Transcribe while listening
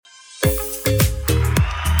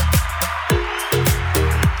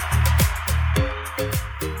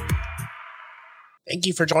Thank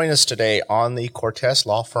you for joining us today on the Cortez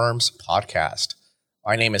Law Firm's podcast.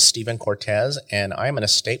 My name is Stephen Cortez, and I am an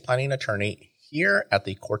estate planning attorney here at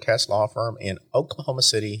the Cortez Law Firm in Oklahoma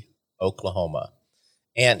City, Oklahoma.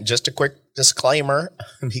 And just a quick disclaimer,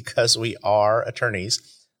 because we are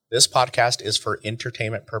attorneys, this podcast is for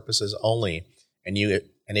entertainment purposes only. And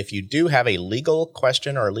if you do have a legal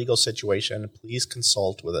question or a legal situation, please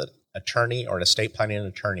consult with an attorney or an estate planning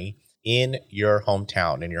attorney in your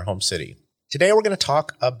hometown, in your home city. Today, we're going to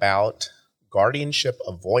talk about guardianship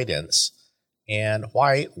avoidance and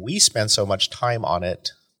why we spend so much time on it.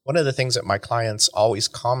 One of the things that my clients always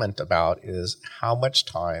comment about is how much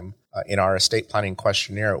time in our estate planning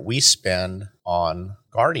questionnaire we spend on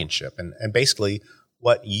guardianship and basically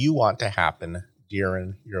what you want to happen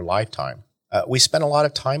during your lifetime. We spend a lot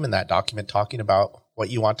of time in that document talking about what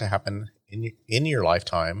you want to happen in your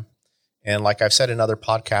lifetime. And like I've said in other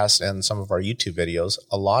podcasts and some of our YouTube videos,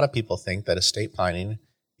 a lot of people think that estate planning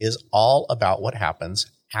is all about what happens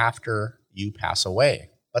after you pass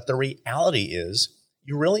away. But the reality is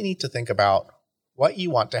you really need to think about what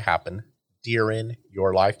you want to happen during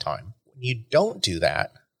your lifetime. When you don't do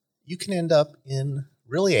that, you can end up in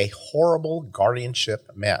really a horrible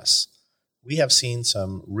guardianship mess. We have seen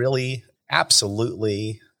some really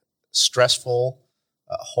absolutely stressful,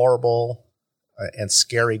 horrible, and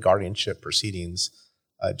scary guardianship proceedings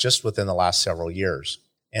just within the last several years.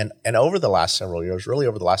 And over the last several years, really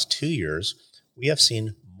over the last 2 years, we have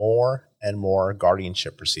seen more and more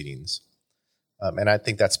guardianship proceedings. And I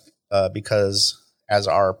think that's because as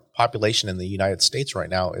our population in the United States right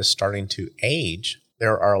now is starting to age,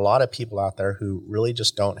 there are a lot of people out there who really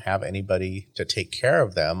just don't have anybody to take care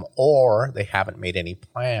of them, or they haven't made any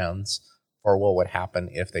plans for what would happen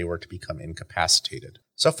if they were to become incapacitated.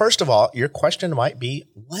 So first of all, your question might be,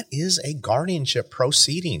 what is a guardianship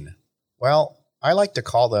proceeding? Well, I like to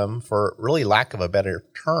call them, for really lack of a better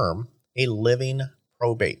term, a living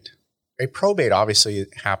probate. A probate obviously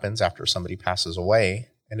happens after somebody passes away,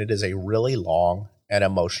 and it is a really long and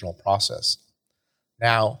emotional process.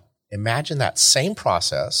 Now, imagine that same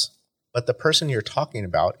process, but the person you're talking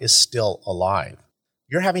about is still alive.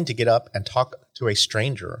 You're having to get up and talk to a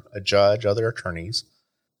stranger, a judge, other attorneys,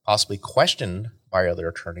 possibly questioned by other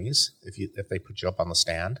attorneys, if they put you up on the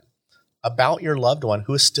stand, about your loved one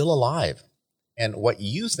who is still alive and what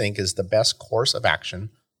you think is the best course of action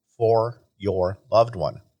for your loved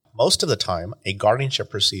one. Most of the time, a guardianship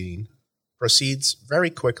proceeding proceeds very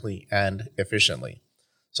quickly and efficiently.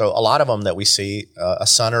 So a lot of them that we see, a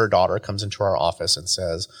son or a daughter comes into our office and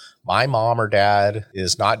says, my mom or dad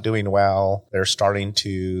is not doing well. They're starting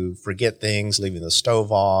to forget things, leaving the stove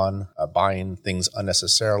on, buying things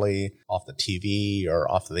unnecessarily off the TV or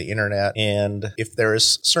off of the internet. And if there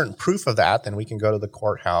is certain proof of that, then we can go to the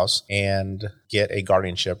courthouse and get a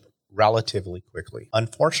guardianship relatively quickly.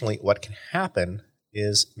 Unfortunately, what can happen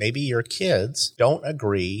is maybe your kids don't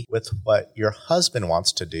agree with what your husband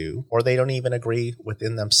wants to do, or they don't even agree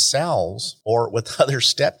within themselves or with other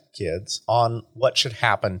stepkids on what should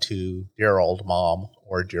happen to dear old mom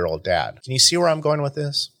or dear old dad. Can you see where I'm going with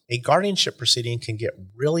this? A guardianship proceeding can get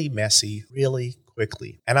really messy really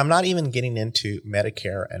quickly. And I'm not even getting into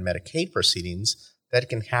Medicare and Medicaid proceedings that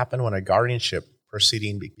can happen when a guardianship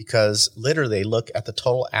proceeding, because literally they look at the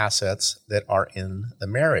total assets that are in the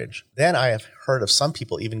marriage. Then I have heard of some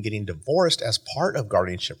people even getting divorced as part of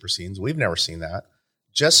guardianship proceedings. We've never seen that,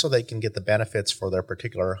 just so they can get the benefits for their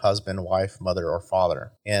particular husband, wife, mother, or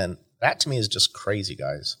father. And that to me is just crazy,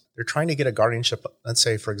 guys. They're trying to get a guardianship, let's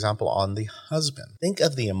say, for example, on the husband. Think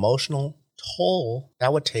of the emotional toll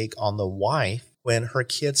that would take on the wife when her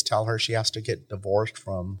kids tell her she has to get divorced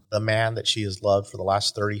from the man that she has loved for the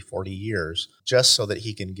last 30, 40 years, just so that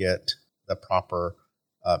he can get the proper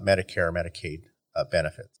Medicare, Medicaid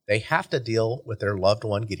benefits. They have to deal with their loved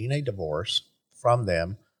one getting a divorce from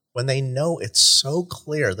them when they know it's so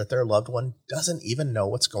clear that their loved one doesn't even know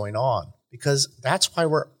what's going on. Because that's why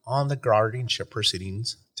we're on the guardianship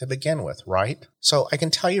proceedings to begin with, right? So I can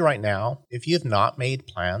tell you right now, if you have not made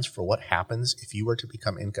plans for what happens if you were to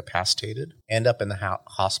become incapacitated, end up in the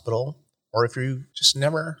hospital, or if you're just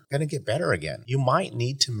never going to get better again, you might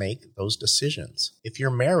need to make those decisions. If you're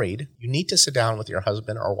married, you need to sit down with your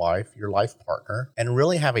husband or wife, your life partner, and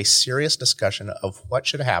really have a serious discussion of what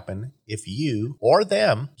should happen if you or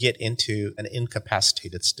them get into an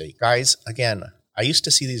incapacitated state. Guys, again, I used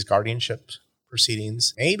to see these guardianship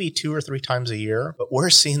proceedings maybe 2 or 3 times a year, but we're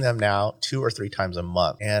seeing them now 2 or 3 times a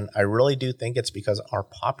month. And I really do think it's because our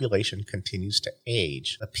population continues to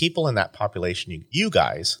age. The people in that population, you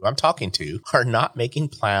guys who I'm talking to, are not making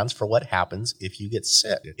plans for what happens if you get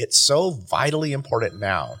sick. It's so vitally important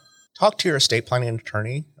now Talk to your estate planning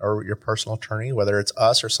attorney or your personal attorney, whether it's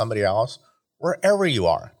us or somebody else, wherever you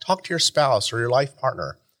are. Talk to your spouse or your life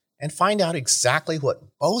partner and find out exactly what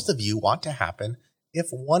both of you want to happen if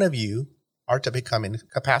one of you are to become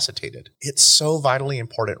incapacitated. It's so vitally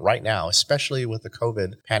important right now, especially with the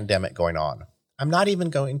COVID pandemic going on. I'm not even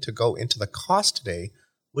going to go into the cost today,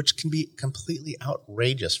 which can be completely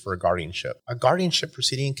outrageous for a guardianship. A guardianship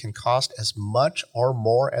proceeding can cost as much or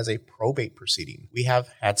more as a probate proceeding. We have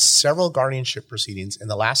had several guardianship proceedings in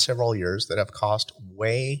the last several years that have cost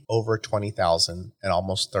way over $20,000 and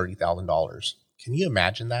almost $30,000. Can you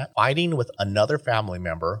imagine that? Fighting with another family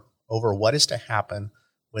member over what is to happen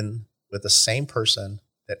with the same person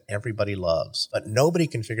that everybody loves, but nobody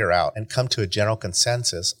can figure out and come to a general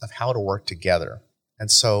consensus of how to work together. And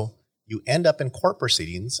so you end up in court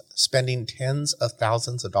proceedings spending tens of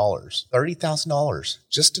thousands of dollars, $30,000,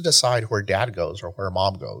 just to decide where dad goes or where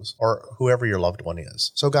mom goes or whoever your loved one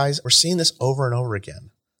is. So guys, we're seeing this over and over again.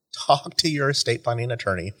 Talk to your estate planning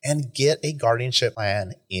attorney and get a guardianship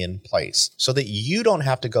plan in place so that you don't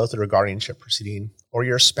have to go through a guardianship proceeding or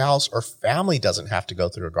your spouse or family doesn't have to go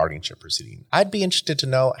through a guardianship proceeding. I'd be interested to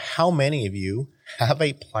know how many of you have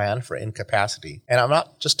a plan for incapacity. And I'm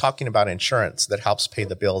not just talking about insurance that helps pay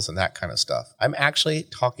the bills and that kind of stuff. I'm actually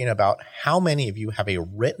talking about how many of you have a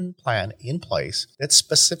written plan in place that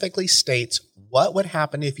specifically states what would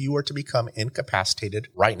happen if you were to become incapacitated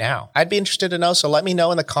right now. I'd be interested to know, so let me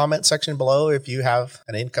know in the comment section below if you have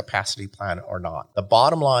an incapacity plan or not. The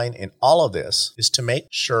bottom line in all of this is to make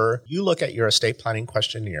sure you look at your estate planning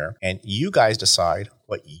questionnaire and you guys decide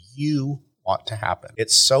what you want to happen.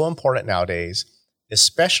 It's so important nowadays,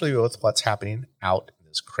 especially with what's happening out in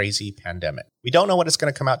this crazy pandemic. We don't know what it's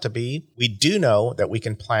going to come out to be. We do know that we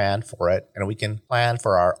can plan for it and we can plan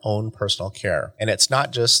for our own personal care. And it's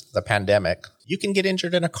not just the pandemic. You can get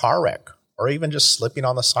injured in a car wreck or even just slipping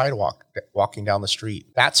on the sidewalk, walking down the street.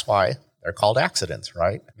 That's why they're called accidents,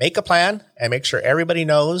 right? Make a plan and make sure everybody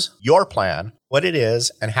knows your plan, what it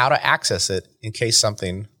is, and how to access it in case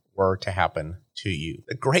something were to happen to you.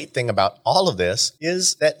 The great thing about all of this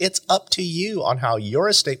is that it's up to you on how your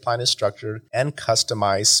estate plan is structured and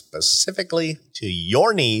customized specifically to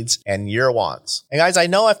your needs and your wants. And guys, I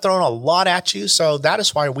know I've thrown a lot at you, so that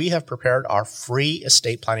is why we have prepared our free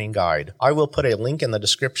estate planning guide. I will put a link in the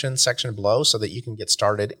description section below so that you can get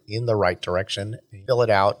started in the right direction and fill it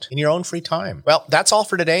out in your own free time. Well, that's all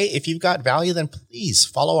for today. If you've got value, then please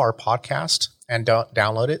follow our podcast and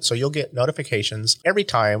download it so you'll get notifications every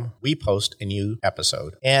time we post a new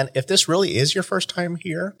episode. And if this really is your first time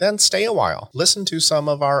here, then stay a while. Listen to some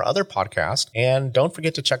of our other podcasts and don't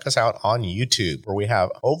forget to check us out on YouTube where we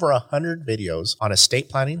have over 100 videos on estate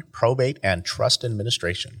planning, probate, and trust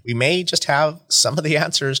administration. We may just have some of the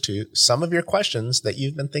answers to some of your questions that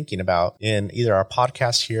you've been thinking about in either our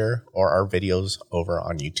podcast here or our videos over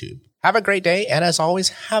on YouTube. Have a great day, and as always,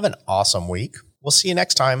 have an awesome week. We'll see you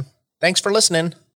next time. Thanks for listening.